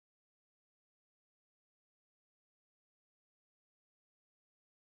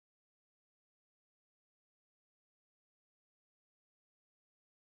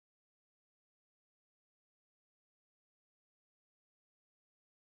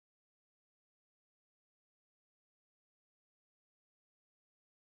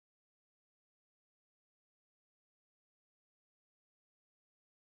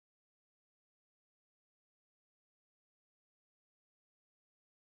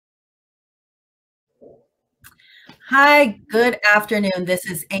Hi, good afternoon. This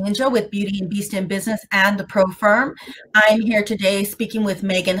is Angel with Beauty and Beast in Business and the Pro Firm. I'm here today speaking with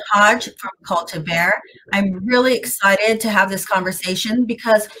Megan Hodge from Cultivar. I'm really excited to have this conversation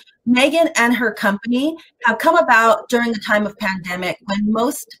because Megan and her company have come about during the time of pandemic when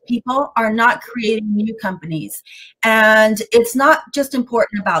most people are not creating new companies. And it's not just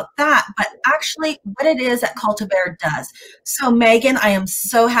important about that, but actually what it is that Cultivar does. So Megan, I am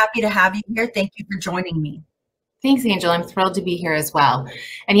so happy to have you here. Thank you for joining me. Thanks, Angel. I'm thrilled to be here as well.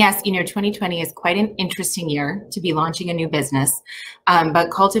 And yes, 2020 is quite an interesting year to be launching a new business.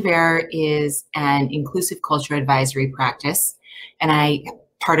 But Cultivar is an inclusive culture advisory practice. And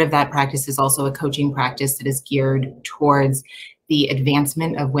part of that practice is also a coaching practice that is geared towards the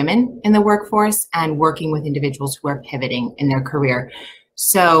advancement of women in the workforce and working with individuals who are pivoting in their career.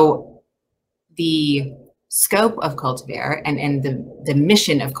 So the scope of Cultivar and the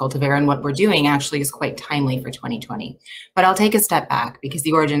mission of Cultivar and what we're doing actually is quite timely for 2020. But I'll take a step back because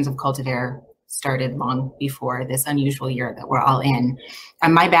the origins of Cultivar started long before this unusual year that we're all in.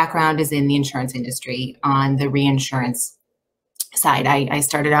 My background is in the insurance industry on the reinsurance side. I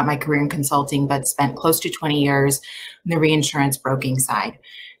started out my career in consulting, but spent close to 20 years on the reinsurance broking side.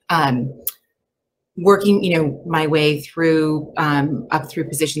 Working, my way through up through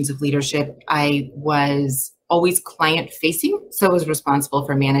positions of leadership. I was always client facing, so I was responsible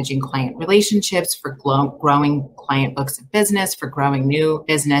for managing client relationships, for growing client books of business, for growing new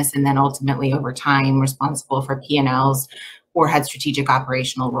business, and then ultimately over time responsible for P&Ls or had strategic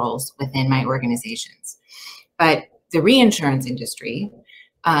operational roles within my organizations. But the reinsurance industry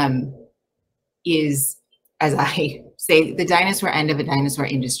is, as I say, the dinosaur end of a dinosaur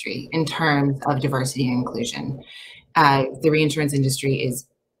industry in terms of diversity and inclusion. The reinsurance industry is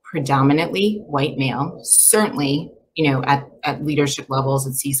predominantly white male, certainly, at leadership levels,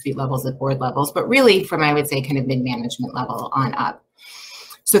 at C-suite levels, at board levels, but really from, I would say, kind of mid-management level on up.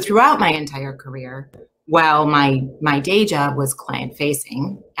 So throughout my entire career, while my day job was client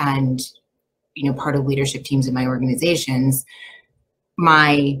facing and, part of leadership teams in my organizations,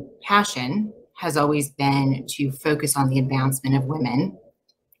 my passion has always been to focus on the advancement of women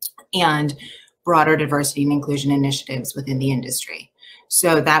and broader diversity and inclusion initiatives within the industry.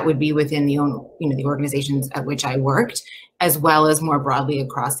 So that would be within the organizations at which I worked, as well as more broadly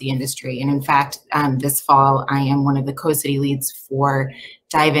across the industry. And in fact, this fall, I am one of the co-city leads for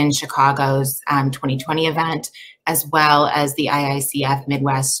Dive In Chicago's 2020 event, as well as the IICF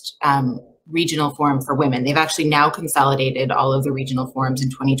Midwest Regional Forum for Women. They've actually now consolidated all of the regional forums in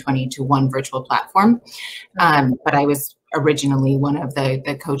 2020 to one virtual platform. But I was originally one of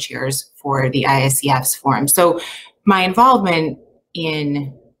the co-chairs for the IICF's forum. So my involvement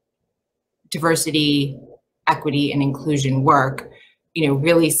in diversity, equity, and inclusion work,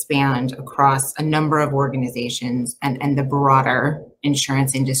 really spanned across a number of organizations and the broader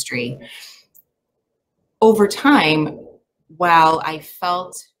insurance industry. Over time, while I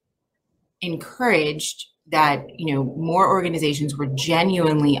felt encouraged that more organizations were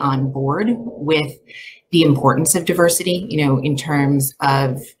genuinely on board with the importance of diversity, in terms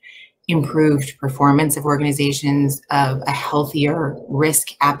of improved performance of organizations, of a healthier risk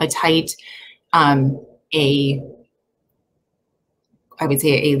appetite, I would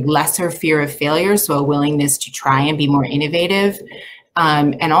say a lesser fear of failure, so a willingness to try and be more innovative,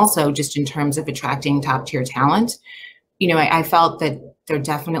 and also just in terms of attracting top-tier talent. I felt that there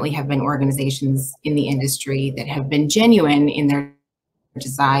definitely have been organizations in the industry that have been genuine in their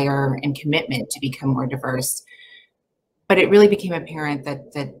desire and commitment to become more diverse. But it really became apparent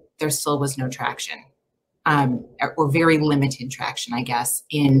that there still was no traction, or very limited traction, I guess,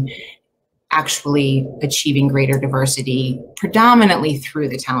 in actually achieving greater diversity, predominantly through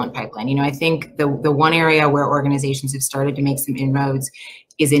the talent pipeline. I think the one area where organizations have started to make some inroads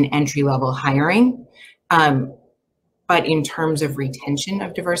is in entry-level hiring. But in terms of retention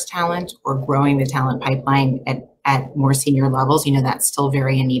of diverse talent or growing the talent pipeline at more senior levels, that's still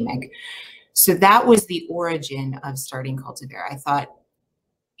very anemic. So that was the origin of starting Cultivar. I thought,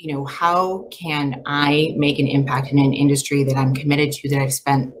 how can I make an impact in an industry that I'm committed to, that I've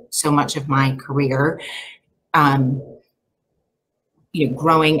spent so much of my career,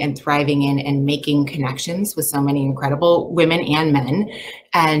 growing and thriving in and making connections with so many incredible women and men.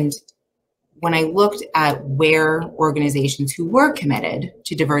 And when I looked at where organizations who were committed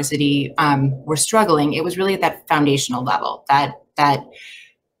to diversity were struggling, it was really at that foundational level, that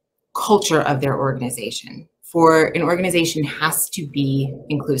culture of their organization. For an organization has to be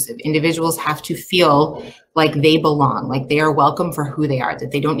inclusive. Individuals have to feel like they belong, like they are welcome for who they are,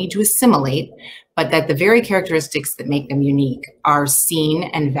 that they don't need to assimilate, but that the very characteristics that make them unique are seen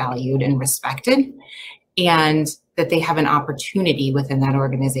and valued and respected. And that they have an opportunity within that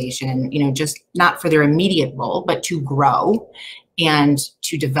organization, just not for their immediate role, but to grow and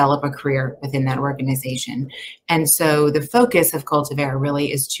to develop a career within that organization. And so the focus of Cultivar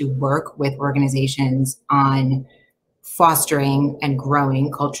really is to work with organizations on fostering and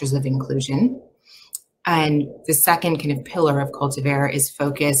growing cultures of inclusion. And the second kind of pillar of Cultivar is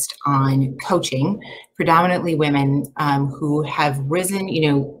focused on coaching, predominantly women who have risen,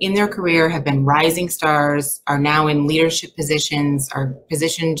 in their career, have been rising stars, are now in leadership positions, are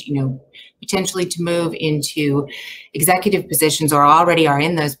positioned, potentially to move into executive positions or already are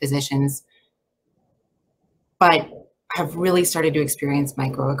in those positions, but have really started to experience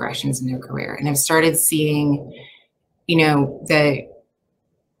microaggressions in their career and have started seeing,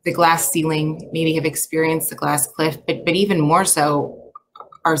 the glass ceiling, maybe have experienced the glass cliff, but even more so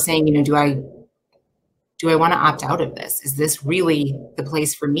are saying, do I want to opt out of this? Is this really the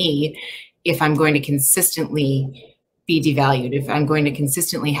place for me if I'm going to consistently be devalued, if I'm going to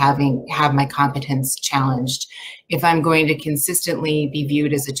consistently have my competence challenged, if I'm going to consistently be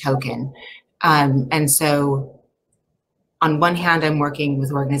viewed as a token? And so on one hand, I'm working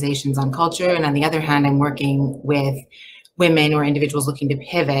with organizations on culture, and on the other hand, I'm working with women or individuals looking to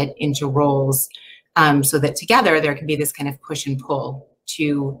pivot into roles so that together there can be this kind of push and pull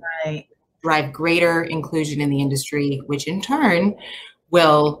to drive greater inclusion in the industry, which in turn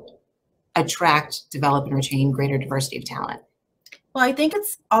will attract, develop, and retain greater diversity of talent. Well, I think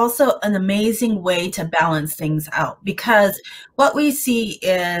it's also an amazing way to balance things out, because what we see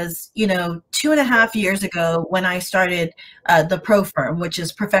is, 2.5 years ago when I started the Pro Firm, which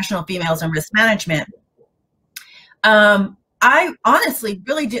is Professional Females in Risk Management, I honestly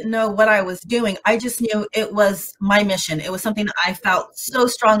really didn't know what I was doing. I just knew it was my mission. It was something that I felt so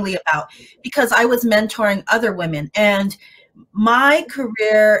strongly about because I was mentoring other women, and my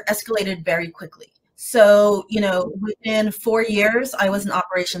career escalated very quickly. So, within 4 years, I was an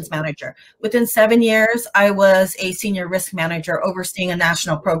operations manager. Within 7 years, I was a senior risk manager overseeing a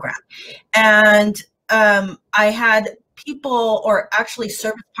national program. And I had people, or actually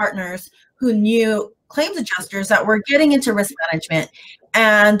service partners, who knew claims adjusters that were getting into risk management,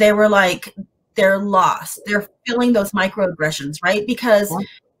 and they were like, they're lost. They're feeling those microaggressions, right? Because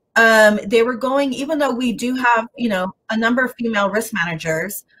they were going, even though we do have, a number of female risk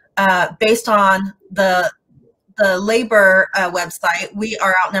managers, based on the labor website, we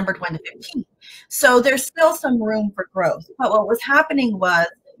are outnumbered 1 to 15. So there's still some room for growth. But what was happening was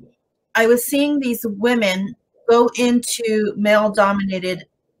I was seeing these women go into male-dominated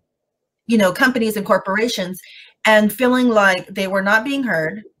companies and corporations and feeling like they were not being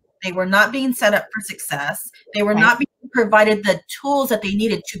heard, they were not being set up for success, they were not being provided the tools that they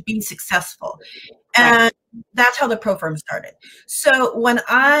needed to be successful. And that's how the Pro Firm started. So when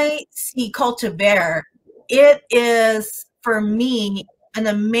I see Cultivar, it is, for me, an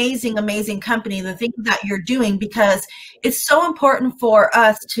amazing, amazing company, the things that you're doing, because it's so important for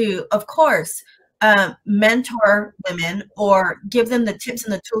us to, of course, mentor women or give them the tips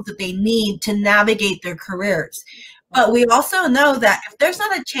and the tools that they need to navigate their careers. But we also know that if there's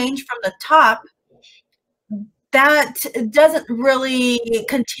not a change from the top, that doesn't really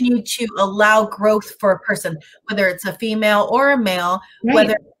continue to allow growth for a person, whether it's a female or a male,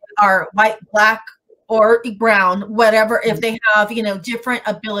 whether they are white, black, or brown, whatever, if they have, different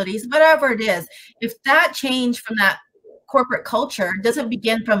abilities, whatever it is. If that change from that corporate culture doesn't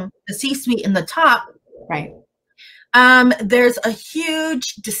begin from the C-suite in the top, there's a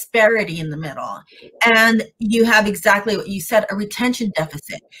huge disparity in the middle, and you have exactly what you said, a retention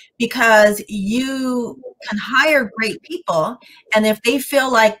deficit, because you can hire great people, and if they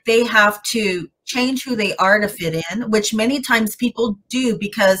feel like they have to change who they are to fit in, which many times people do,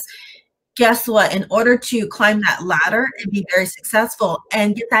 because guess what, in order to climb that ladder and be very successful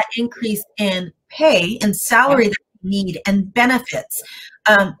and get that increase in pay and salary that need and benefits,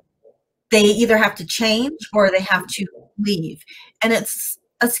 they either have to change or they have to leave. And it's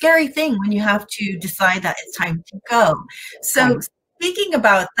a scary thing when you have to decide that it's time to go. So speaking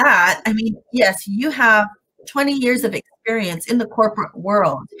about that, I mean, yes, you have 20 years of experience in the corporate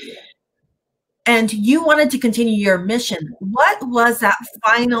world, and you wanted to continue your mission. What was that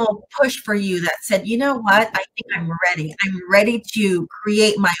final push for you that said, you know what, I think I'm ready. I'm ready to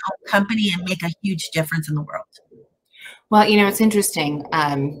create my own company and make a huge difference in the world? Well, it's interesting.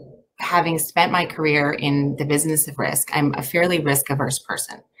 Having spent my career in the business of risk, I'm a fairly risk-averse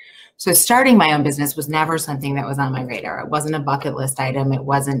person. So starting my own business was never something that was on my radar. It wasn't a bucket list item. It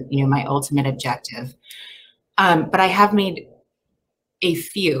wasn't, my ultimate objective. But I have made a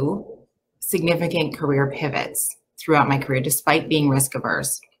few significant career pivots throughout my career, despite being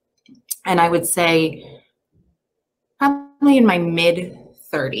risk-averse. And I would say in my mid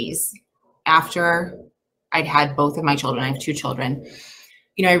 30s, after I'd had both of my children, I have 2 children,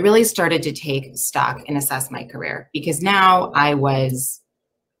 I really started to take stock and assess my career, because now I was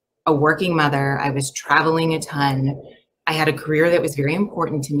a working mother. I was traveling a ton. I had a career that was very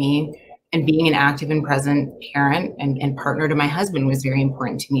important to me, and being an active and present parent and partner to my husband was very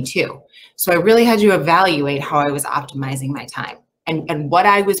important to me too. So I really had to evaluate how I was optimizing my time and what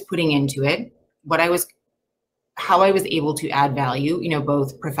I was putting into it, how I was able to add value,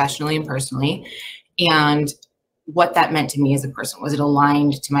 both professionally and personally, and what that meant to me as a person. Was it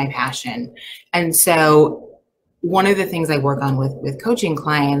aligned to my passion? And so one of the things I work on with coaching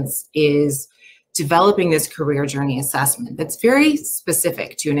clients is developing this career journey assessment that's very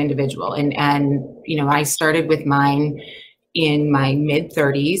specific to an individual. And I started with mine in my mid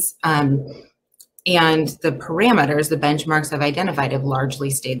 30s. And the parameters, the benchmarks I've identified have largely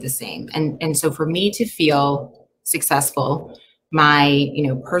stayed the same. And so for me to feel successful, my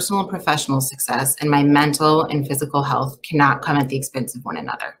personal and professional success and my mental and physical health cannot come at the expense of one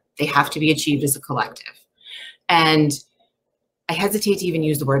another. They have to be achieved as a collective. And I hesitate to even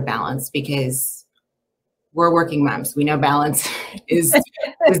use the word balance, because we're working moms. We know balance is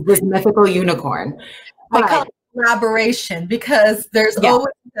this mythical unicorn. I call it collaboration, because there's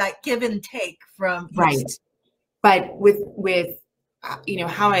always that give and take from each. Right. But with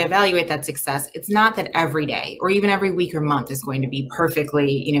how I evaluate that success, it's not that every day or even every week or month is going to be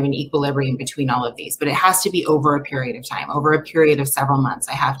perfectly, in equilibrium between all of these, but it has to be over a period of time, over a period of several months.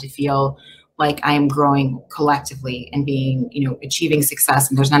 I have to feel like I am growing collectively and being, achieving success,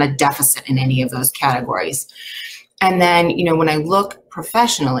 and there's not a deficit in any of those categories. And then, when I look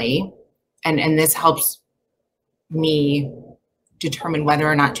professionally, and this helps me determine whether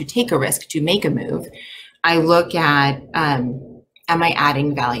or not to take a risk, to make a move, I look at, am I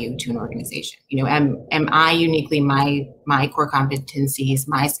adding value to an organization? Am I uniquely my core competencies,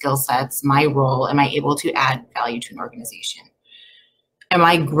 my skill sets, my role, am I able to add value to an organization? Am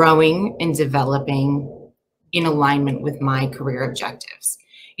I growing and developing in alignment with my career objectives?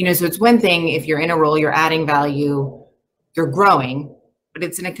 So it's one thing if you're in a role, you're adding value, you're growing, but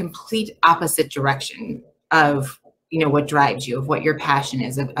it's in a complete opposite direction of what drives you, of what your passion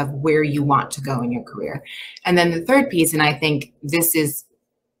is, of where you want to go in your career. And then the third piece, and I think this is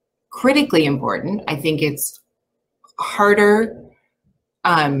critically important, I think it's harder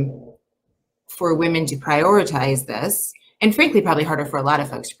for women to prioritize this, and frankly, probably harder for a lot of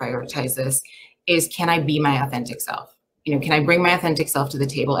folks to prioritize this, is, can I be my authentic self? Can I bring my authentic self to the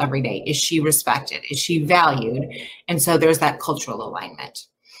table every day? Is she respected? Is she valued? And so there's that cultural alignment.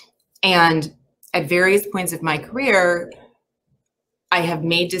 And at various points of my career, I have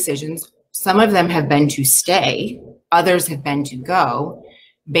made decisions. Some of them have been to stay, others have been to go,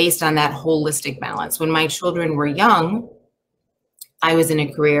 based on that holistic balance. When my children were young, I was in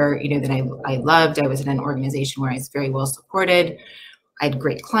a career, that I loved. I was in an organization where I was very well supported. I had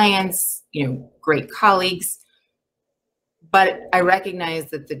great clients, great colleagues. But I recognized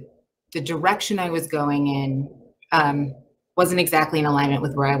that the direction I was going in wasn't exactly in alignment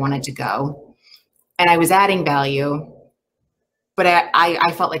with where I wanted to go. And I was adding value, but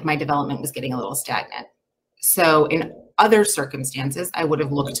I felt like my development was getting a little stagnant. So in other circumstances, I would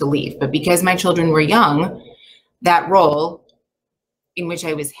have looked to leave. But because my children were young, that role in which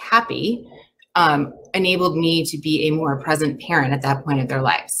I was happy enabled me to be a more present parent at that point of their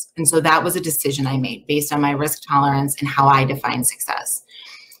lives. And so that was a decision I made based on my risk tolerance and how I define success.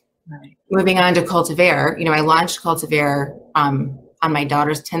 Right. Moving on to Cultivar, I launched Cultivar on my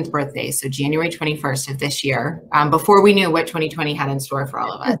daughter's 10th birthday, so January 21st of this year, before we knew what 2020 had in store for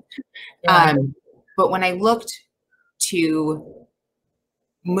all of us. Yeah. But when I looked to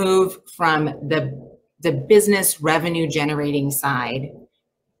move from the business revenue generating side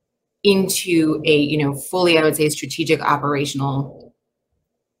into a, fully, I would say, strategic operational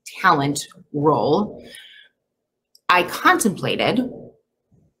talent role, I contemplated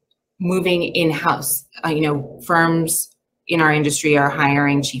moving in-house. Firms in our industry are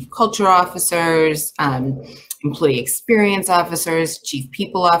hiring chief culture officers, employee experience officers, chief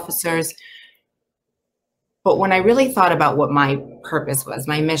people officers. But when I really thought about what my purpose was,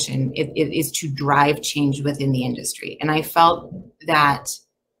 my mission, it is to drive change within the industry. And I felt that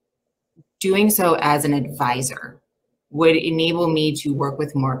doing so as an advisor would enable me to work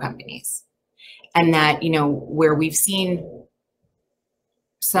with more companies. And that, where we've seen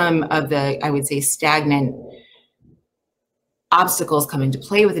some of the, I would say, stagnant obstacles come into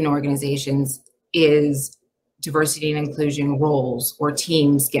play within organizations is diversity and inclusion roles or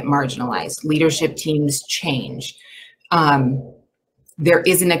teams get marginalized, leadership teams change. There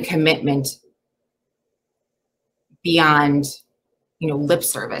isn't a commitment beyond, lip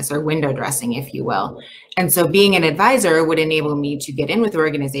service or window dressing, if you will. And so being an advisor would enable me to get in with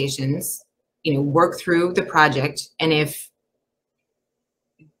organizations, work through the project. And if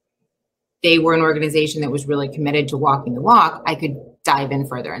they were an organization that was really committed to walking the walk, I could dive in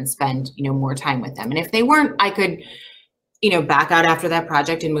further and spend, more time with them. And if they weren't, I could, back out after that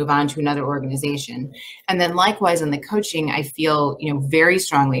project and move on to another organization. And then likewise in the coaching, I feel, very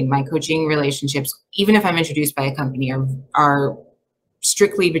strongly my coaching relationships, even if I'm introduced by a company, are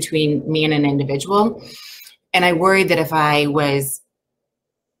strictly between me and an individual. And I worried that if I was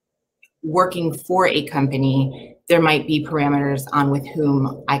working for a company, there might be parameters on with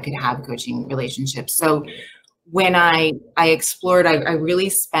whom I could have coaching relationships. So when I explored, I really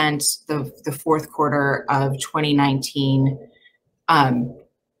spent the fourth quarter of 2019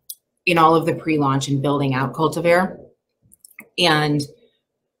 in all of the pre-launch and building out Cultivar. And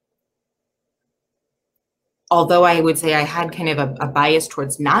although I would say I had kind of a bias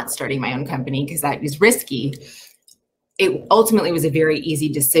towards not starting my own company because that is risky, it ultimately was a very easy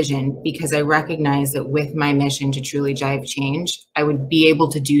decision because I recognized that with my mission to truly drive change, I would be able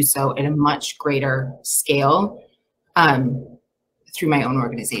to do so at a much greater scale through my own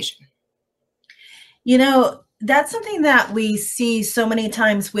organization. That's something that we see so many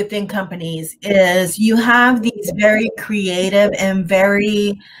times within companies is you have these very creative and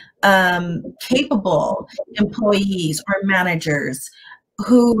very capable employees or managers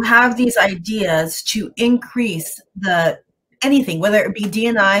who have these ideas to increase anything, whether it be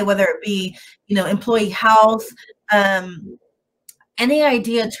D&I, whether it be, employee health, any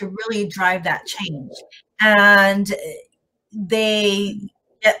idea to really drive that change. And they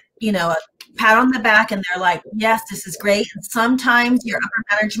get, a pat on the back and they're like, yes, this is great. And sometimes your upper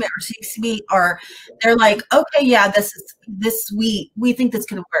management or C-suite they're like, okay, yeah, we think this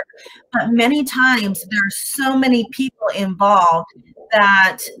can work. But many times there's so many people involved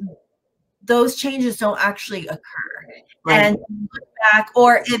that those changes don't actually occur. Right. And you look back,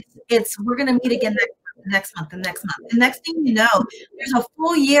 or it's we're going to meet again next month. The next thing you know, there's a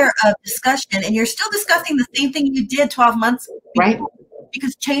full year of discussion and you're still discussing the same thing you did 12 months before, right?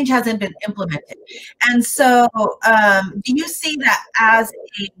 Because change hasn't been implemented. And so do you see that as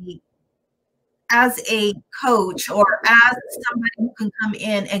a coach or as somebody who can come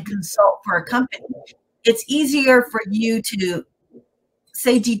in and consult for a company, it's easier for you to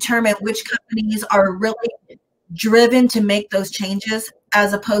say determine which companies are really driven to make those changes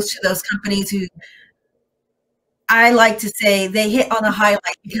as opposed to those companies who I like to say they hit on a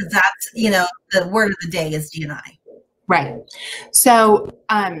highlight because that's, the word of the day is D&I. Right. So,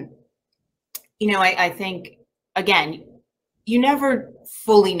 I think, again, you never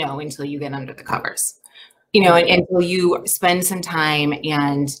fully know until you get under the covers, until you spend some time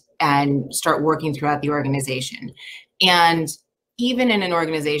and start working throughout the organization. And even in an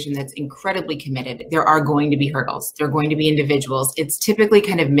organization that's incredibly committed, there are going to be hurdles. There are going to be individuals. It's typically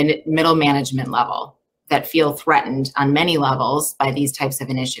kind of middle management level that feel threatened on many levels by these types of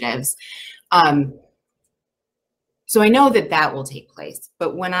initiatives. So I know that will take place.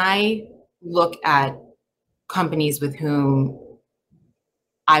 But when I look at companies with whom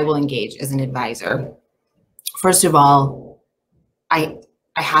I will engage as an advisor, first of all, I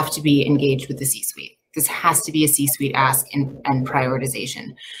have to be engaged with the C-suite. This has to be a C-suite ask and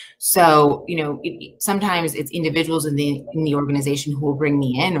prioritization. So, sometimes it's individuals in the organization who will bring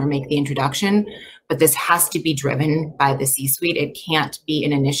me in or make the introduction, but this has to be driven by the C-suite. It can't be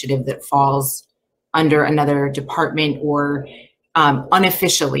an initiative that falls under another department or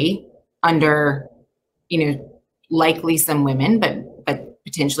unofficially under, likely some women, but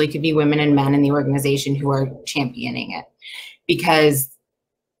potentially could be women and men in the organization who are championing it, because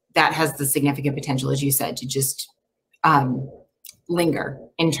that has the significant potential, as you said, to just linger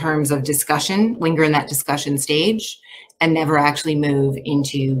in terms of discussion, linger in that discussion stage and never actually move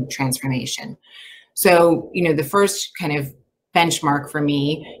into transformation. So, the first kind of benchmark for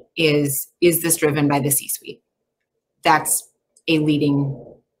me is this driven by the C-suite? That's a leading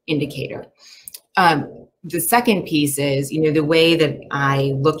indicator. The second piece is, the way that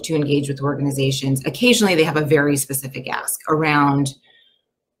I look to engage with organizations, occasionally they have a very specific ask around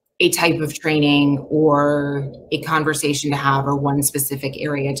a type of training or a conversation to have or one specific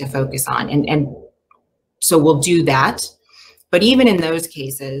area to focus on. And so we'll do that. But even in those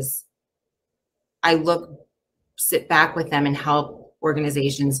cases, I sit back with them and help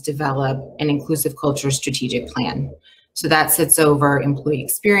organizations develop an inclusive culture strategic plan. So that sits over employee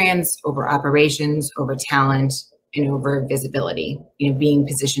experience, over operations, over talent, and over visibility, being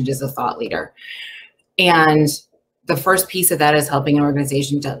positioned as a thought leader. And the first piece of that is helping an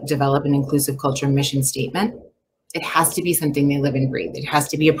organization develop an inclusive culture mission statement. It has to be something they live and breathe. It has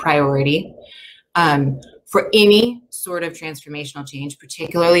to be a priority. For any sort of transformational change,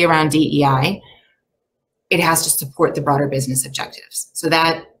 particularly around DEI, it has to support the broader business objectives. So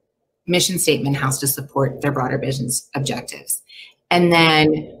that mission statement has to support their broader business objectives. And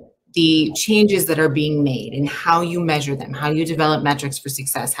then the changes that are being made and how you measure them, how you develop metrics for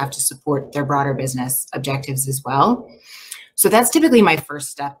success have to support their broader business objectives as well. So that's typically my first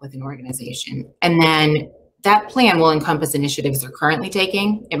step with an organization. And then that plan will encompass initiatives they're currently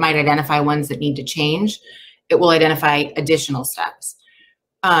taking. It might identify ones that need to change. It will identify additional steps.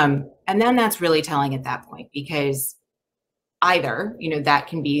 And then that's really telling at that point, because either, that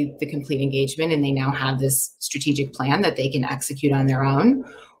can be the complete engagement and they now have this strategic plan that they can execute on their own,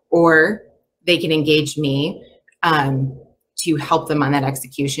 or they can engage me to help them on that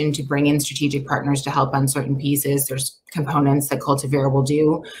execution, to bring in strategic partners to help on certain pieces. There's components that Cultivar will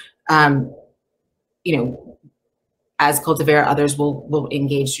do. As Cultivar, others will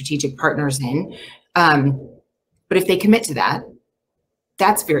engage strategic partners in. But if they commit to that,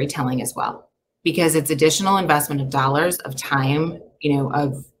 that's very telling as well, because it's additional investment of dollars, of time,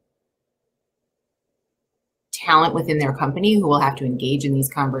 of talent within their company who will have to engage in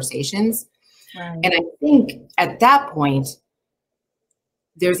these conversations. Right. And I think at that point,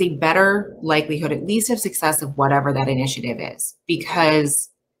 there's a better likelihood, at least, of success of whatever that initiative is, because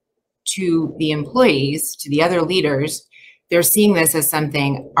to the employees, to the other leaders, they're seeing this as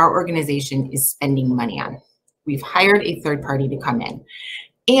something our organization is spending money on. We've hired a third party to come in.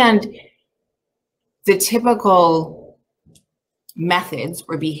 And the typical methods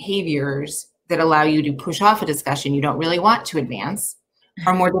or behaviors that allow you to push off a discussion you don't really want to advance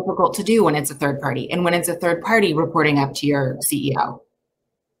are more difficult to do when it's a third party. And when it's a third party reporting up to your CEO,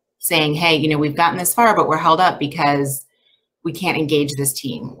 saying, hey, we've gotten this far, but we're held up because we can't engage this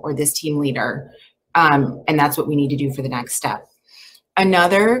team or this team leader. And that's what we need to do for the next step.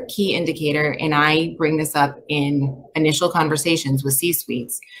 Another key indicator, and I bring this up in initial conversations with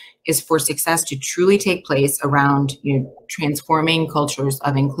C-suites, is for success to truly take place around transforming cultures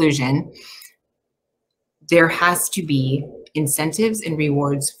of inclusion. There has to be incentives and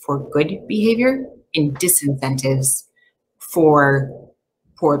rewards for good behavior and disincentives for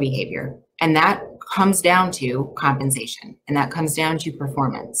poor behavior. And that comes down to compensation, and that comes down to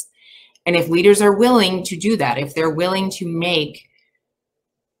performance. And if leaders are willing to do that, if they're willing to make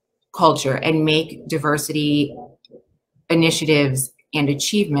culture and make diversity initiatives and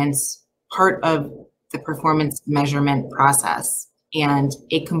achievements part of the performance measurement process and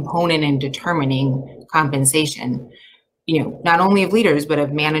a component in determining compensation, not only of leaders, but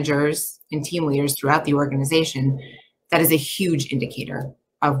of managers and team leaders throughout the organization, that is a huge indicator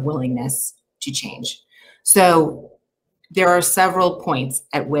of willingness to change. So there are several points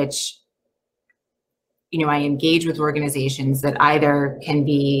at which I engage with organizations that either can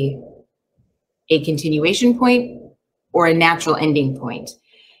be a continuation point or a natural ending point.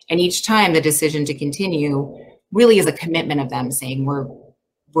 And each time the decision to continue really is a commitment of them saying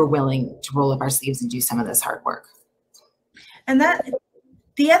we're willing to roll up our sleeves and do some of this hard work. And that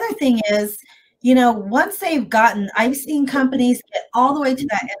the other thing is, once they've gotten, I've seen companies get all the way to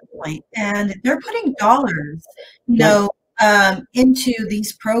that end point and they're putting dollars, into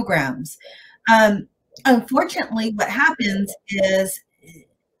these programs. Unfortunately, what happens is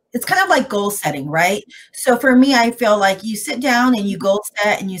it's kind of like goal setting, right? So for me, I feel like you sit down and you goal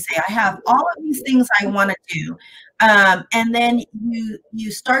set and you say, I have all of these things I want to do. And then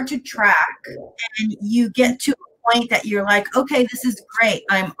you start to track and you get to a point that you're like, okay, this is great.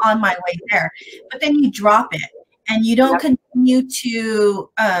 I'm on my way there. But then you drop it and you don't continue to,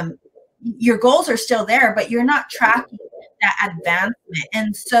 your goals are still there, but you're not tracking that advancement.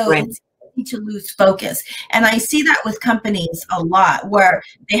 And so it's to lose focus. And I see that with companies a lot where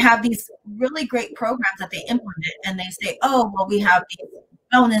they have these really great programs that they implement and they say, oh, well, we have these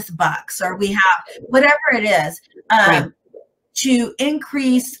bonus bucks or we have whatever it is to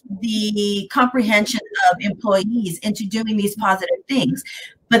increase the comprehension of employees into doing these positive things.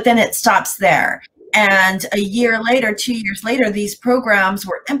 But then it stops there. And a year later, 2 years later, these programs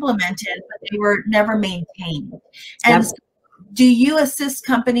were implemented, but they were never maintained. And do you assist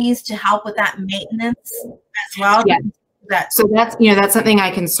companies to help with that maintenance as well? Yeah. So that's something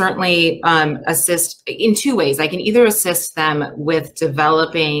I can certainly assist in two ways. I can either assist them with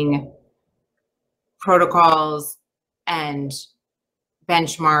developing protocols and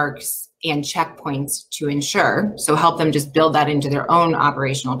benchmarks and checkpoints to ensure, so help them just build that into their own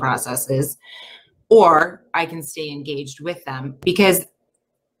operational processes, or I can stay engaged with them, because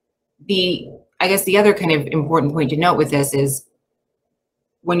I guess the other kind of important point to note with this is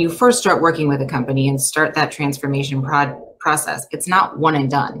when you first start working with a company and start that transformation process, it's not one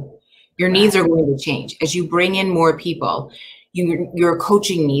and done. Your needs are going to change. As you bring in more people, your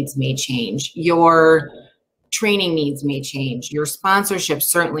coaching needs may change, your training needs may change, your sponsorship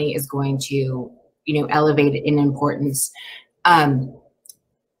certainly is going to, elevate in importance.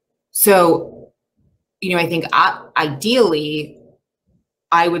 So, I think ideally,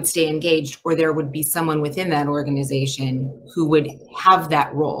 I would stay engaged, or there would be someone within that organization who would have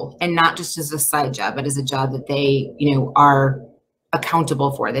that role, and not just as a side job, but as a job that they, are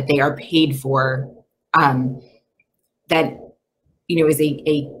accountable for, that they are paid for, that, is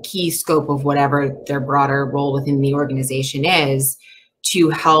a key scope of whatever their broader role within the organization is, to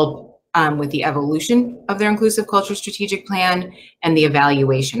help with the evolution of their inclusive culture strategic plan and the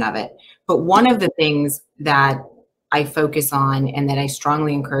evaluation of it. But one of the things that I focus on and that I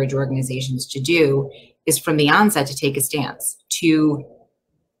strongly encourage organizations to do is from the onset to take a stance, to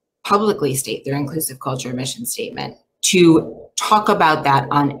publicly state their inclusive culture mission statement, to talk about that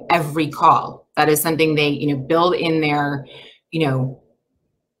on every call. That is something they, build in their,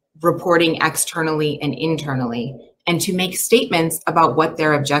 reporting externally and internally, and to make statements about what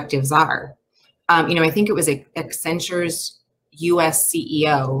their objectives are. I think it was Accenture's US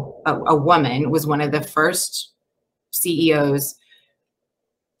CEO, a woman, was one of the first CEOs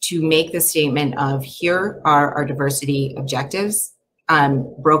to make the statement of, here are our diversity objectives,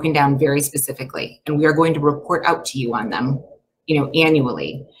 broken down very specifically, and we are going to report out to you on them,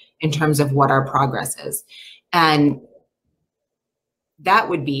 annually, in terms of what our progress is. And that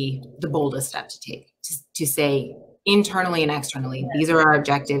would be the boldest step to take, to say internally and externally, these are our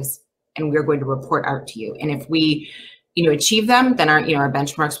objectives, and we're going to report out to you. And if we, achieve them, then our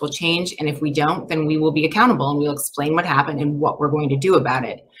benchmarks will change. And if we don't, then we will be accountable, and we'll explain what happened and what we're going to do about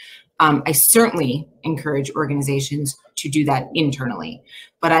it. I certainly encourage organizations to do that internally,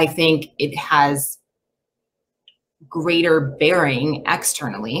 but I think it has greater bearing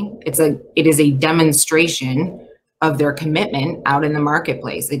externally. It is a demonstration of their commitment out in the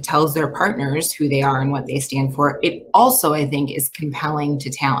marketplace. It tells their partners who they are and what they stand for. It also, I think, is compelling to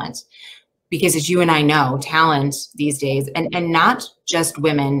talent, because as you and I know, talent these days, and not just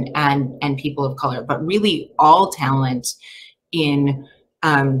women and people of color, but really all talent in,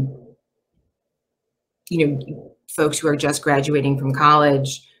 folks who are just graduating from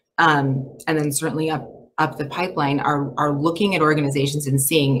college, and then certainly up the pipeline, are looking at organizations and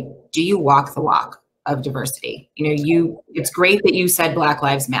seeing, do you walk the walk of diversity? It's great that you said Black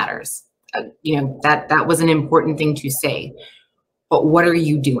Lives Matters. That was an important thing to say, but what are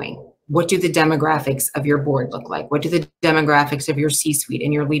you doing? What do the demographics of your board look like? What do the demographics of your C-suite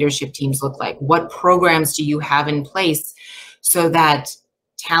and your leadership teams look like? What programs do you have in place so that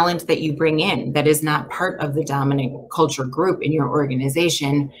talent that you bring in that is not part of the dominant culture group in your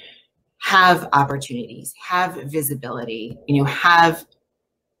organization have opportunities, have visibility, have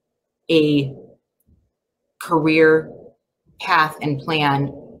a career path and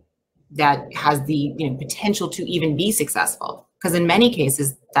plan that has the potential to even be successful? Because in many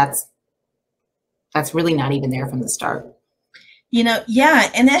cases, that's really not even there from the start.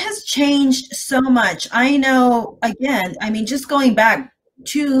 Yeah, and it has changed so much. I know, again, just going back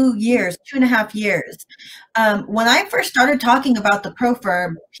 2.5 years, when I first started talking about the pro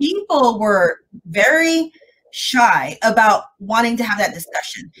firm, people were very shy about wanting to have that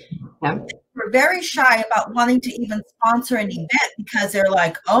discussion. Yeah. We're very shy about wanting to even sponsor an event, because they're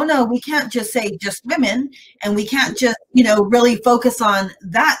like, oh no, we can't just say just women, and we can't just, really focus on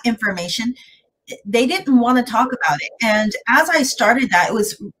that information. They didn't want to talk about it. And as I started that, it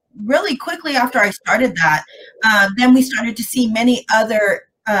was really quickly after I started that, then we started to see many other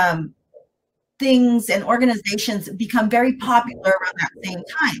things and organizations become very popular around that same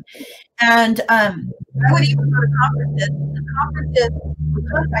time. And I would even go to conferences. The conferences would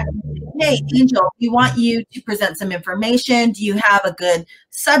contact me and say, hey, Angel, we want you to present some information. Do you have a good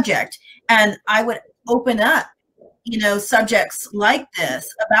subject? And I would open up, subjects like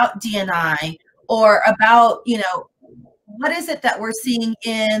this about D&I, or about, what is it that we're seeing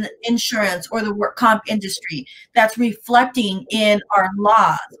in insurance or the work comp industry that's reflecting in our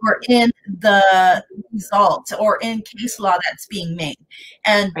laws, or in the results, or in case law that's being made?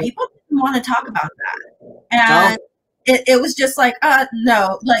 And people didn't want to talk about that. And it was just like,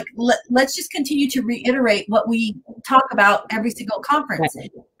 no, like, let's just continue to reiterate what we talk about every single conference. Right.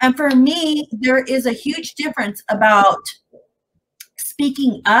 And for me, there is a huge difference about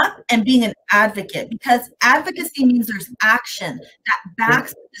speaking up and being an advocate, because advocacy means there's action that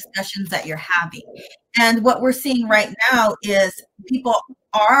backs the discussions that you're having. And what we're seeing right now is people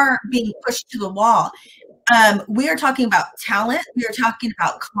are being pushed to the wall. We are talking about talent. We are talking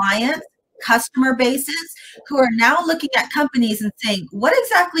about clients, customer bases who are now looking at companies and saying, what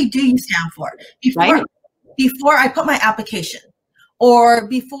exactly do you stand for? Before I put my application, or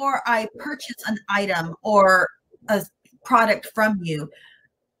before I purchase an item or a product from you,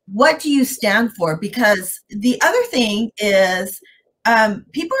 what do you stand for? Because the other thing is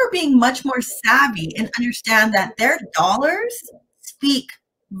people are being much more savvy and understand that their dollars speak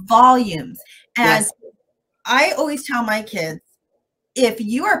volumes. And I always tell my kids, if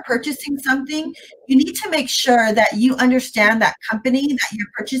you are purchasing something, you need to make sure that you understand that company that you're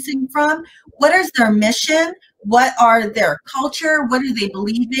purchasing from. What is their mission? What are their culture? What do they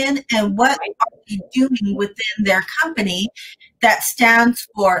believe in? And what are they doing within their company that stands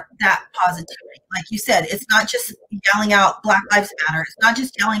for that positivity? Like you said, it's not just yelling out Black Lives Matter. It's not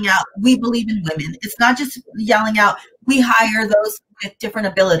just yelling out we believe in women. It's not just yelling out we hire those with different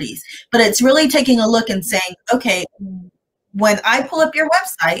abilities. But it's really taking a look and saying, okay, when I pull up your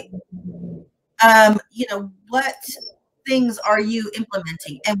website, what things are you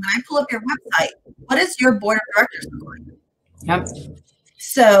implementing? And when I pull up your website, what is your board of directors look like? Yep.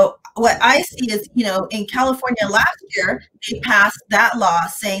 So what I see is, in California last year, they passed that law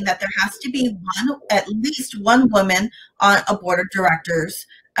saying that there has to be at least one woman on a board of directors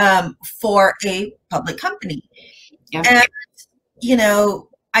for a public company. Yep. And,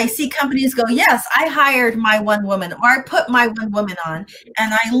 I see companies go, yes, I hired my one woman, or I put my one woman on,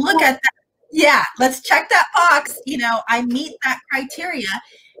 and I look at that. Yeah, let's check that box. I meet that criteria,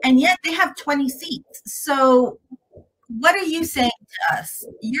 and yet they have 20 seats. So what are you saying to us?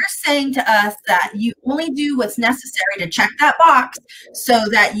 You're saying to us that you only do what's necessary to check that box so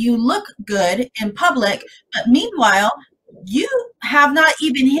that you look good in public. But meanwhile, you have not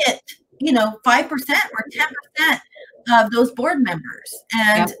even hit, 5% or 10% of those board members.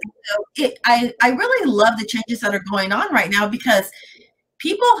 And I really love the changes that are going on right now, because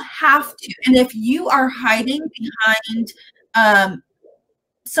people have to. And if you are hiding behind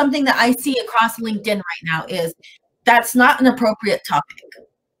something that I see across LinkedIn right now is that's not an appropriate topic.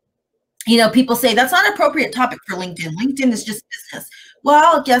 People say that's not an appropriate topic for LinkedIn. LinkedIn is just business.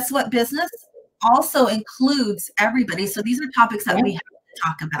 Well, guess what? Business also includes everybody. So these are topics that we have to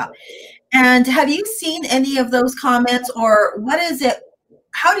talk about. And have you seen any of those comments, or what is it?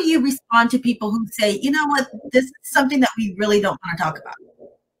 How do you respond to people who say, you know what, this is something that we really don't want to talk about?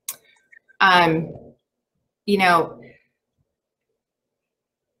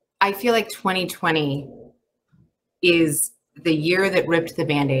 I feel like 2020 is the year that ripped the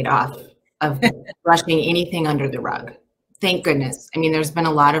Band-Aid off of brushing anything under the rug. Thank goodness. I mean, there's been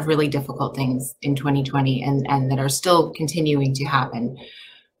a lot of really difficult things in 2020 and that are still continuing to happen.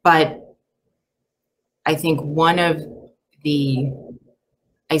 But I think one of the,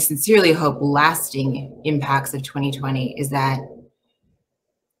 I sincerely hope, lasting impacts of 2020 is that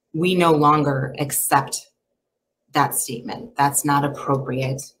we no longer accept that statement. That's not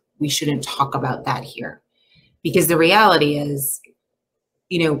appropriate. We shouldn't talk about that here. Because the reality is,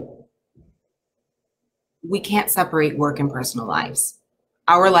 we can't separate work and personal lives.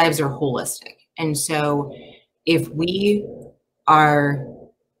 Our lives are holistic. And so if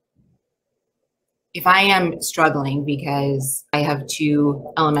I am struggling because I have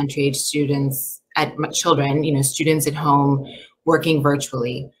 2 elementary age students, students at home working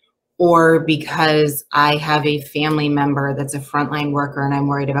virtually, or because I have a family member that's a frontline worker and I'm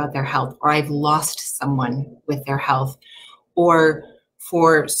worried about their health, or I've lost someone with their health, or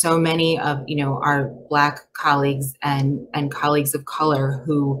for so many of our Black colleagues and colleagues of color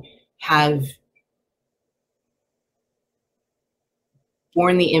who have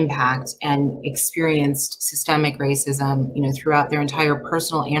borne the impact and experienced systemic racism, throughout their entire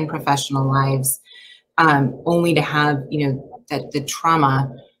personal and professional lives, only to have, that the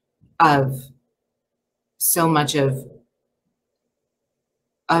trauma of so much of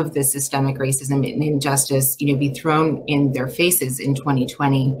the systemic racism and injustice, be thrown in their faces in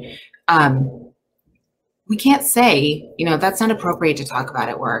 2020. We can't say, that's not appropriate to talk about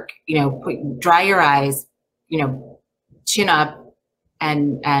at work. Dry your eyes, chin up,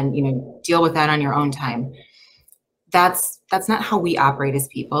 and deal with that on your own time. That's not how we operate as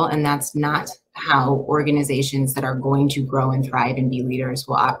people, and that's not how organizations that are going to grow and thrive and be leaders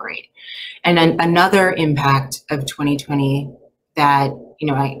will operate. And then another impact of 2020 that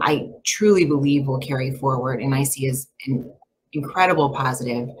I truly believe will carry forward and I see as an incredible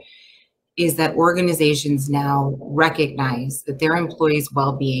positive is that organizations now recognize that their employees'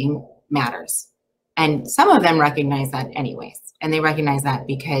 well-being matters. And some of them recognize that anyways. And they recognize that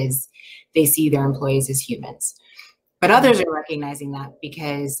because they see their employees as humans. But others are recognizing that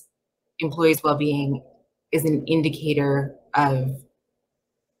because employees' well-being is an indicator of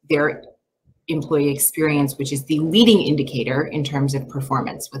their employee experience, which is the leading indicator in terms of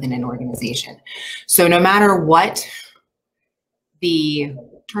performance within an organization. So no matter what the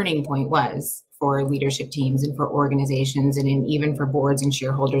turning point was for leadership teams and for organizations and even for boards and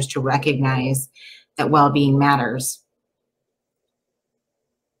shareholders to recognize that well-being matters,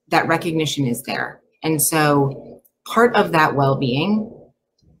 that recognition is there. And so part of that well-being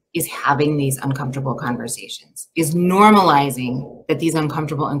is having these uncomfortable conversations, is normalizing that these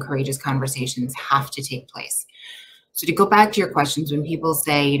uncomfortable and courageous conversations have to take place. So to go back to your questions, when people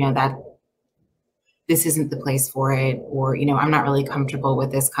say, that this isn't the place for it, or, I'm not really comfortable with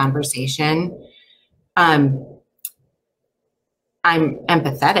this conversation, I'm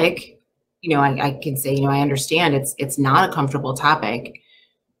empathetic. I can say, I understand it's not a comfortable topic,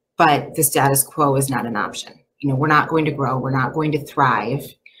 but the status quo is not an option. We're not going to grow, we're not going to thrive.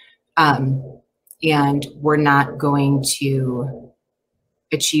 And we're not going to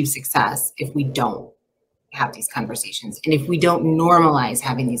achieve success if we don't have these conversations. And if we don't normalize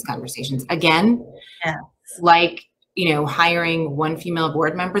having these conversations, again, like, hiring one female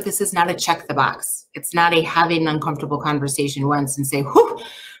board member, this is not a check the box. It's not a having an uncomfortable conversation once and say, whew,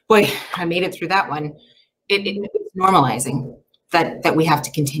 boy, I made it through that one. It's normalizing that we have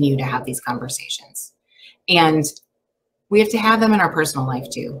to continue to have these conversations. And we have to have them in our personal life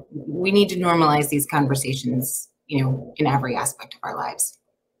too. We need to normalize these conversations, in every aspect of our lives.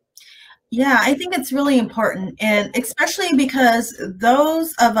 Yeah, I think it's really important, and especially because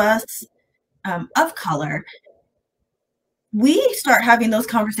those of us of color, we start having those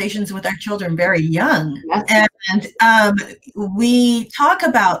conversations with our children very young. Yes. And we talk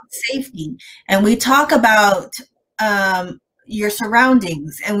about safety, and we talk about your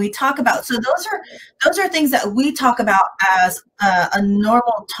surroundings, and we talk about, so those are things that we talk about as a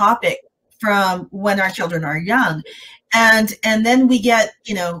normal topic from when our children are young, and then we get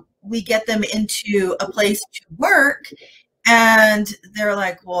them into a place to work, and they're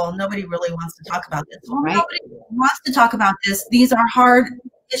like, well, nobody really wants to talk about this. Well, right. Nobody wants to talk about this. These are hard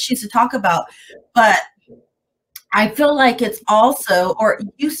issues to talk about, but I feel like it's also, or it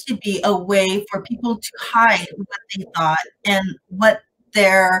used to be, a way for people to hide what they thought and what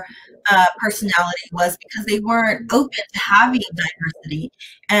their personality was, because they weren't open to having diversity.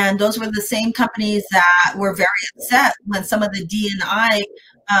 And those were the same companies that were very upset when some of the D&I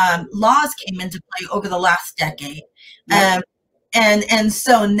laws came into play over the last decade. Yep. And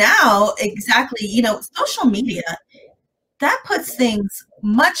so now, exactly, social media, that puts things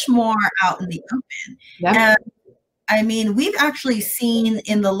much more out in the open. Yep. And I mean, we've actually seen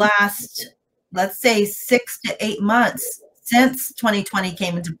in the last, let's say, 6 to 8 months since 2020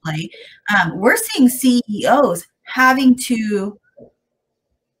 came into play, we're seeing CEOs having to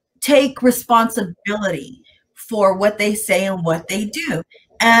take responsibility for what they say and what they do.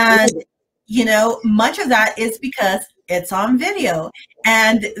 And, much of that is because it's on video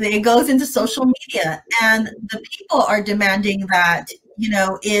and it goes into social media, and the people are demanding that,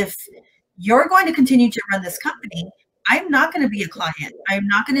 if you're going to continue to run this company, I'm not going to be a client, I'm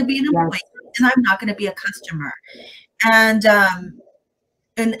not going to be an employee, and I'm not going to be a customer. And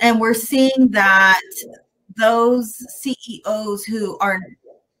we're seeing that those CEOs who are,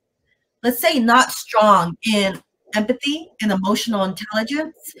 let's say, not strong in empathy and emotional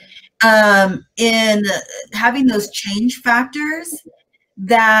intelligence, in having those change factors,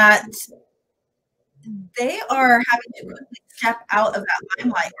 that they are having to quickly step out of that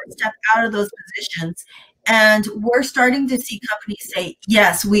limelight or step out of those positions. And we're starting to see companies say,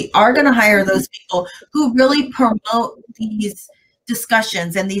 yes, we are going to hire those people who really promote these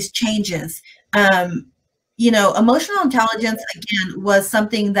discussions and these changes. Emotional intelligence, again, was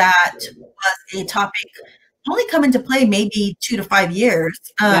something that was a topic only come into play maybe 2 to 5 years.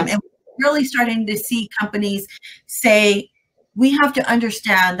 And we're really starting to see companies say, we have to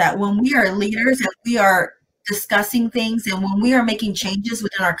understand that when we are leaders and we are discussing things and when we are making changes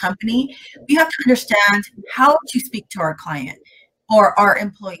within our company, we have to understand how to speak to our client or our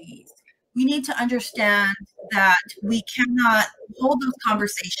employees. We need to understand that we cannot hold those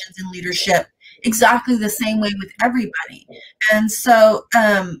conversations in leadership exactly the same way with everybody. And so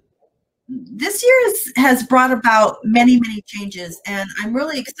this year has brought about many, many changes, and I'm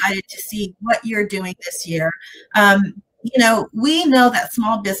really excited to see what you're doing this year. We know that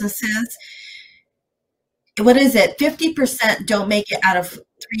small businesses, what is it, 50% don't make it out of 3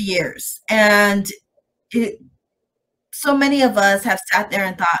 years. And so many of us have sat there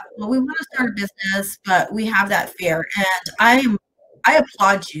and thought, well, we want to start a business, but we have that fear. And I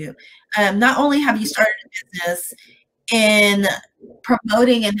applaud you. Not only have you started a business in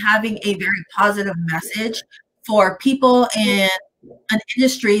promoting and having a very positive message for people in an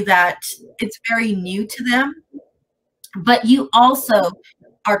industry that it's very new to them. But you also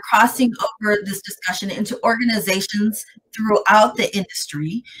are crossing over this discussion into organizations throughout the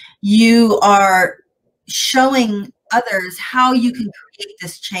industry. You are showing others how you can create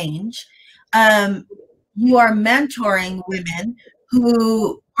this change. You are mentoring women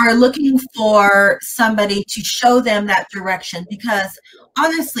who are looking for somebody to show them that direction, because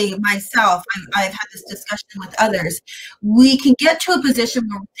honestly, myself, I've had this discussion with others. We can get to a position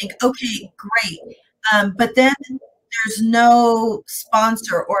where we think, okay, great. But then there's no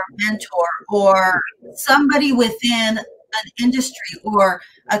sponsor or mentor or somebody within an industry or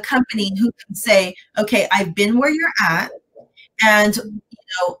a company who can say, okay, I've been where you're at, and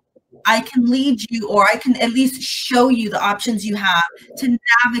I can lead you, or I can at least show you the options you have to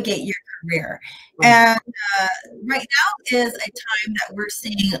navigate your career. And right now is a time that we're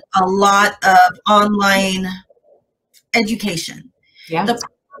seeing a lot of online education. Yeah. The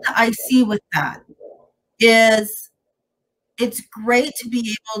problem that I see with that is it's great to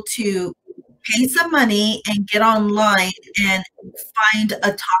be able to pay some money and get online and find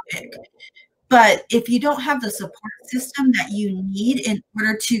a topic. But if you don't have the support system that you need in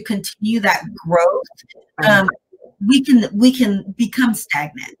order to continue that growth, we can become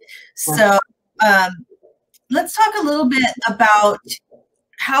stagnant. So let's talk a little bit about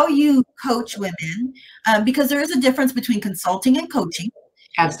how you coach women, because there is a difference between consulting and coaching.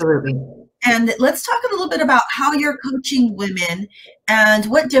 Absolutely. And let's talk a little bit about how you're coaching women and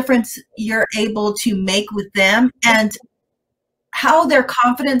what difference you're able to make with them, and how their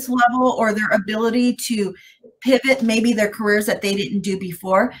confidence level or their ability to pivot maybe their careers that they didn't do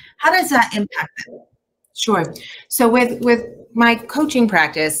before. How does that impact them? Sure. So with my coaching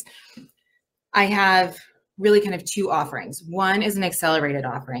practice, I have really kind of two offerings. One is an accelerated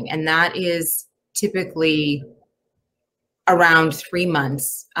offering, and that is typically around 3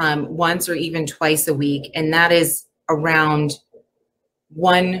 months, once or even twice a week. And that is around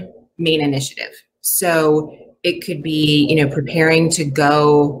one main initiative. So it could be, preparing to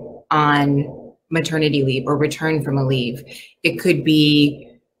go on maternity leave or return from a leave. It could be,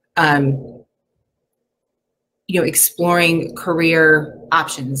 exploring career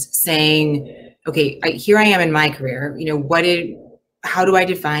options, saying, okay, here I am in my career, how do I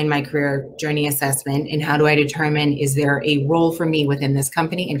define my career journey assessment, and how do I determine, is there a role for me within this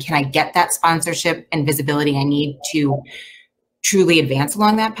company, and can I get that sponsorship and visibility I need to truly advance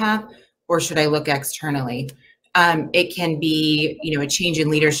along that path, or should I look externally? It can be, a change in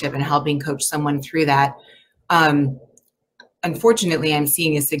leadership and helping coach someone through that. Unfortunately, I'm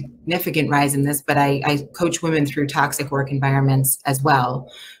seeing a significant rise in this, but I coach women through toxic work environments as well,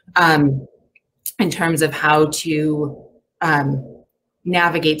 in terms of how to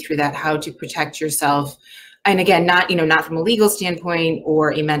navigate through that, how to protect yourself. And again, not from a legal standpoint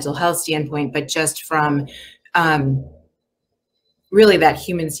or a mental health standpoint, but just from really that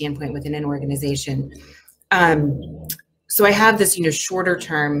human standpoint within an organization. So I have this, shorter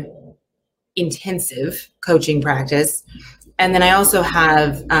term intensive coaching practice. And then I also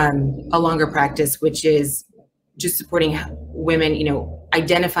have a longer practice, which is just supporting women,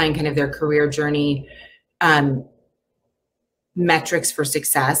 identifying kind of their career journey, metrics for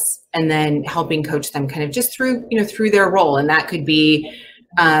success, and then helping coach them kind of just through, through their role. And that could be,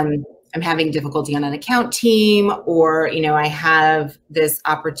 I'm having difficulty on an account team, or, I have this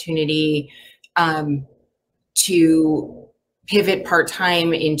opportunity to pivot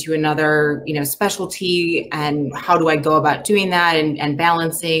part-time into another, specialty, and how do I go about doing that, and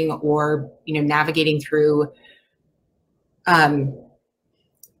balancing, or, navigating through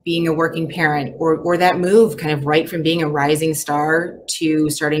being a working parent, or that move kind of right from being a rising star to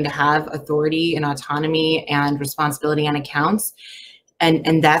starting to have authority and autonomy and responsibility on accounts.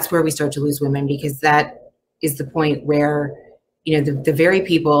 And that's where we start to lose women, because that is the point where, the very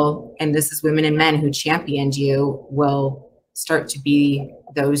people, and this is women and men who championed you, will start to be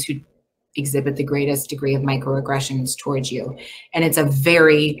those who exhibit the greatest degree of microaggressions towards you. And it's a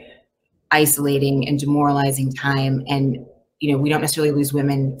very isolating and demoralizing time. And, we don't necessarily lose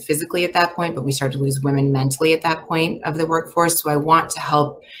women physically at that point, but we start to lose women mentally at that point of the workforce. So I want to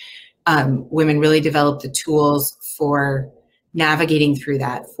help women really develop the tools for navigating through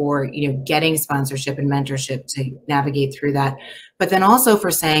that, for, getting sponsorship and mentorship to navigate through that. But then also for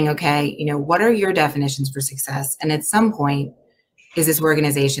saying, okay, what are your definitions for success? And at some point, is this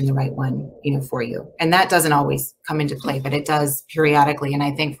organization the right one, for you? And that doesn't always come into play, but it does periodically. And I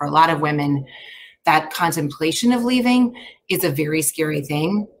think for a lot of women, that contemplation of leaving is a very scary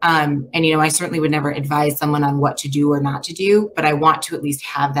thing. And, I certainly would never advise someone on what to do or not to do, but I want to at least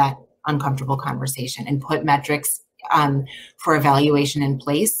have that uncomfortable conversation and put metrics for evaluation in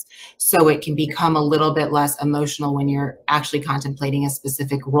place, so it can become a little bit less emotional when you're actually contemplating a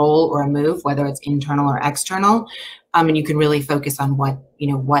specific role or a move, whether it's internal or external. And you can really focus on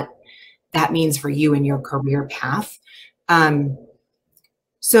what that means for you and your career path.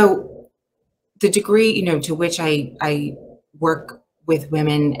 So the degree, to which I work with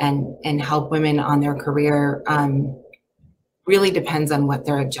women and help women on their career really depends on what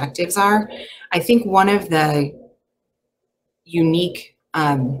their objectives are. I think one of the unique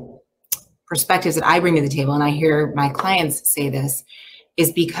perspectives that I bring to the table, and I hear my clients say this,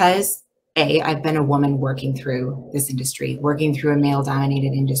 is because I've been a woman working through this industry, working through a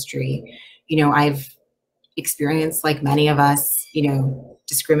male-dominated industry. I've experienced, like many of us,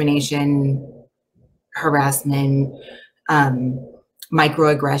 discrimination, harassment,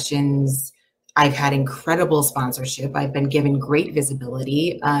 microaggressions. I've had incredible sponsorship. I've been given great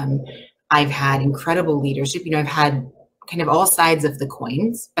visibility. I've had incredible leadership. I've had kind of all sides of the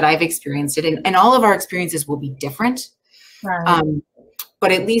coins, but I've experienced it. And all of our experiences will be different. Right.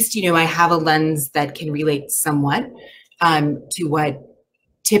 But at least, I have a lens that can relate somewhat to what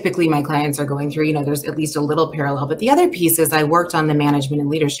typically my clients are going through. There's at least a little parallel. But the other piece is I worked on the management and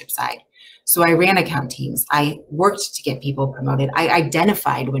leadership side. So I ran account teams. I worked to get people promoted. I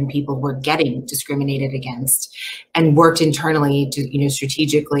identified when people were getting discriminated against and worked internally to,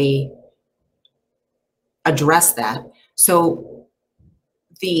 strategically address that. So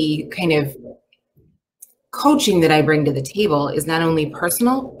the kind of coaching that I bring to the table is not only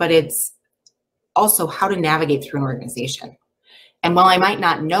personal, but it's also how to navigate through an organization. And while I might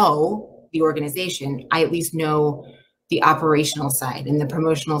not know the organization, I at least know the operational side and the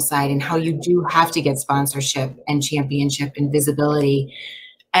promotional side and how you do have to get sponsorship and championship and visibility.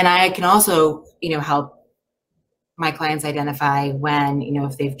 And I can also, help my clients identify when,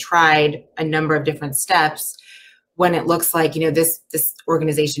 if they've tried a number of different steps, when it looks like, this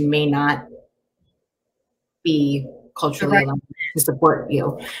organization may not be culturally aligned to support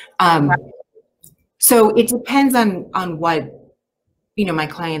you. So it depends on what, my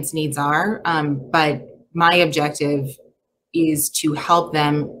clients' needs are. But my objective is to help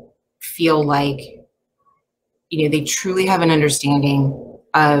them feel like, they truly have an understanding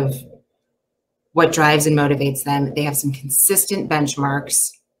of what drives and motivates them. They have some consistent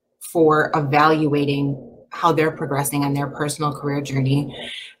benchmarks for evaluating how they're progressing on their personal career journey.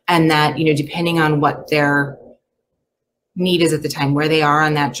 And that, depending on what their need is at the time, where they are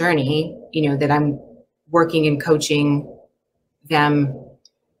on that journey, that I'm working and coaching them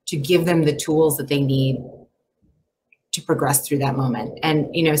to give them the tools that they need to progress through that moment. And,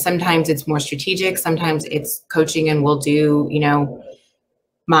 sometimes it's more strategic, sometimes it's coaching and we'll do,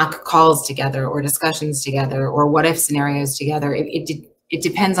 mock calls together or discussions together or what if scenarios together. It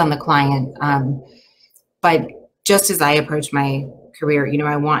depends on the client. But just as I approach my career,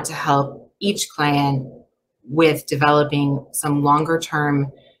 I want to help each client with developing some longer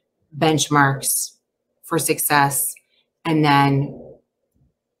term benchmarks for success, and then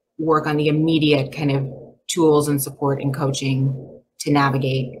work on the immediate kind of tools and support and coaching to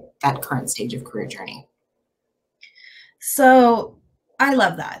navigate that current stage of career journey. So I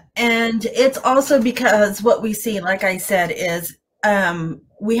love that. And it's also because what we see, like I said, is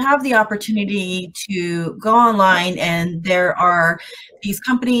we have the opportunity to go online, and there are these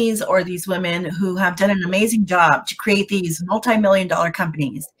companies or these women who have done an amazing job to create these multi-million-dollar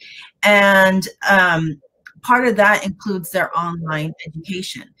companies. And part of that includes their online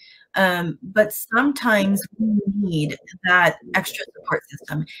education. But sometimes we need that extra support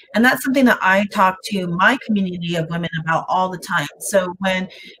system. And that's something that I talk to my community of women about all the time. So when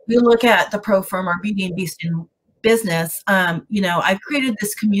we look at the Pro Firm or Beauty and Beast in Business, I've created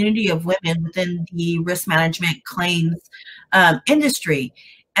this community of women within the risk management claims industry.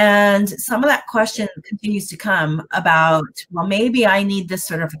 And some of that question continues to come about, well, maybe I need this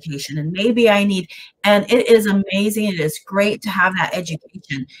certification and maybe I need, and it is amazing. It is great to have that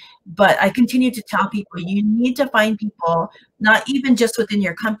education. But I continue to tell people, you need to find people, not even just within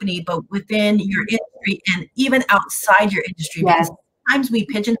your company, but within your industry and even outside your industry. Yes. Because sometimes we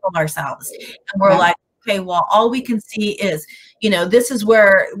pigeonhole ourselves and we're like, okay, well, all we can see is, this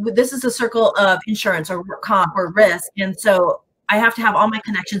is a circle of insurance or comp or risk. And so I have to have all my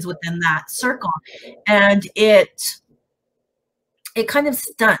connections within that circle. And it kind of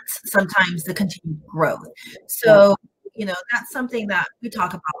stunts sometimes the continued growth. So, that's something that we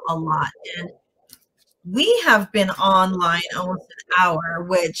talk about a lot. And we have been online almost an hour,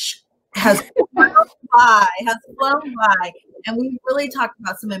 which has flown by, and we really talked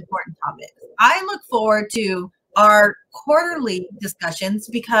about some important topics. I look forward to our quarterly discussions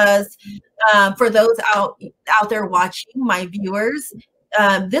because for those out there watching, my viewers,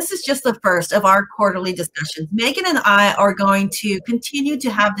 this is just the first of our quarterly discussions. Megan and I are going to continue to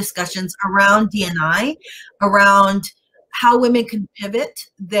have discussions around D&I, around how women can pivot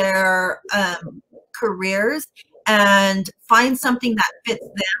their careers and find something that fits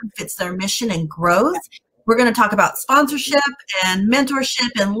them, fits their mission and growth. We're going to talk about sponsorship and mentorship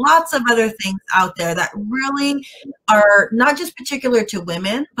and lots of other things out there that really are not just particular to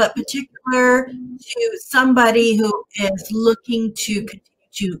women, but particular to somebody who is looking to continue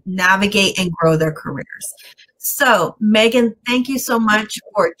to navigate and grow their careers. So, Megan, thank you so much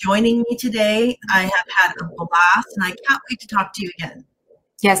for joining me today. I have had a blast, and I can't wait to talk to you again.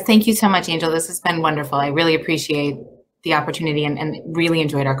 Yes, thank you so much, Angel. This has been wonderful. I really appreciate the opportunity and really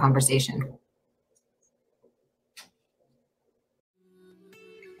enjoyed our conversation.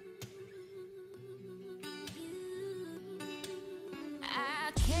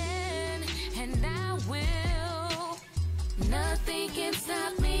 I can and I will. Nothing can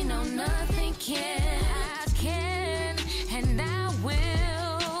stop me, no, nothing can. I can and I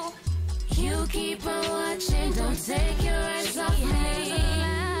will. You keep on watching, don't take your eyes off me.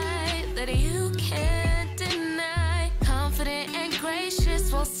 That you can't deny. Confident and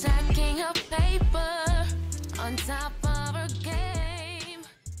gracious while stacking up paper on top